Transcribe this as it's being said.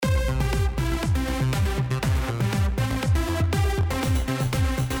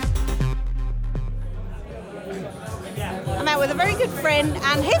good friend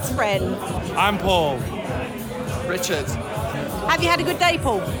and his friend. I'm Paul. Richard. Have you had a good day,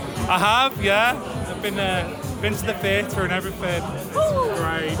 Paul? I have, yeah. I've been to the theatre and everything. It's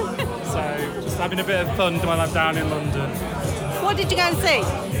great. So just having a bit of fun while I'm down in London. What did you go and see?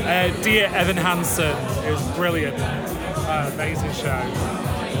 Dear Evan Hansen. It was brilliant. Amazing show.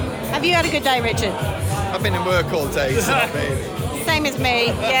 Have you had a good day, Richard? I've been in work all day, so not really. Same as me,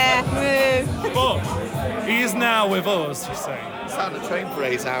 yeah. But he is now with us, you see. Sat on the train for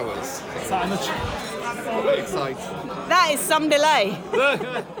 8 hours. Sat on the train. Very exciting. That is some delay.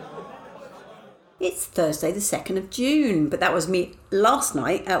 It's Thursday the 2nd of June, but that was me last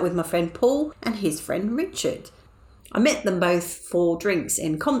night out with my friend Paul and his friend Richard. I met them both for drinks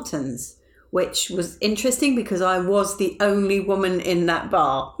in Compton's, which was interesting because I was the only woman in that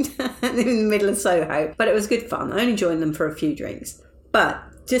bar in the middle of Soho. But it was good fun. I only joined them for a few drinks. But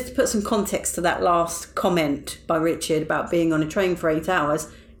just to put some context to that last comment by Richard about being on a train for 8 hours,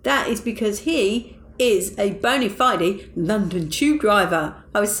 that is because he is a bona fide London tube driver.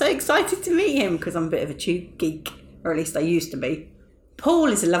 I was so excited to meet him because I'm a bit of a tube geek, or at least I used to be. Paul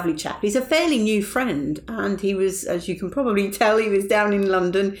is a lovely chap. He's a fairly new friend, and he was, as you can probably tell, he was down in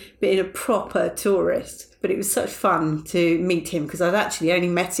London being a proper tourist. But it was such fun to meet him because I'd actually only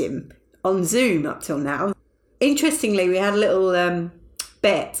met him on Zoom up till now. Interestingly, we had a little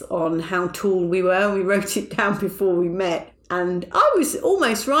bet on how tall we were. We wrote it down before we met, and I was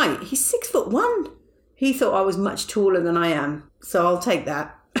almost right. He's 6'1". He thought I was much taller than I am, so I'll take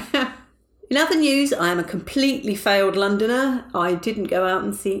that. In other news, I am a completely failed Londoner. I didn't go out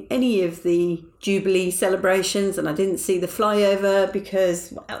and see any of the Jubilee celebrations, and I didn't see the flyover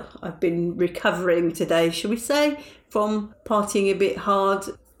because, well, I've been recovering today, shall we say, from partying a bit hard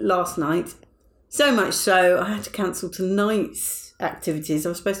last night. So much so, I had to cancel tonight's activities. I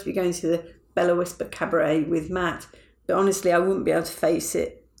was supposed to be going to the Belle Whisper Cabaret with Matt, but honestly, I wouldn't be able to face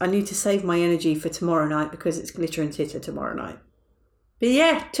it. I need to save my energy for tomorrow night because it's glitter and titter tomorrow night. But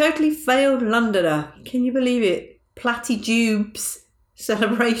yeah, totally failed Londoner. Can you believe it? Platty Joobs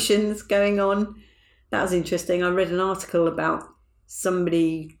celebrations going on. That was interesting. I read an article about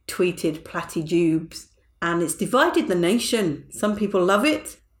somebody tweeted Platty Joobs and it's divided the nation. Some people love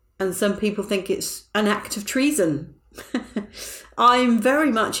it and some people think it's an act of treason. I'm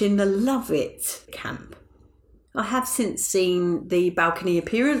very much in the love it camp. I have since seen the balcony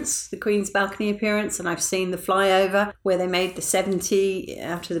appearance, the Queen's balcony appearance, and I've seen the flyover where they made the 70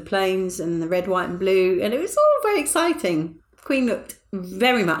 out of the planes and the red, white and blue, and it was all very exciting. The Queen looked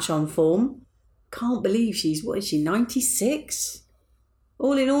very much on form. Can't believe she's, 96?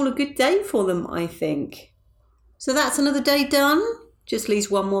 All in all, a good day for them, I think. So that's another day done. Just leaves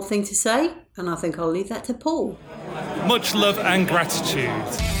one more thing to say, and I think I'll leave that to Paul. Much love and gratitude.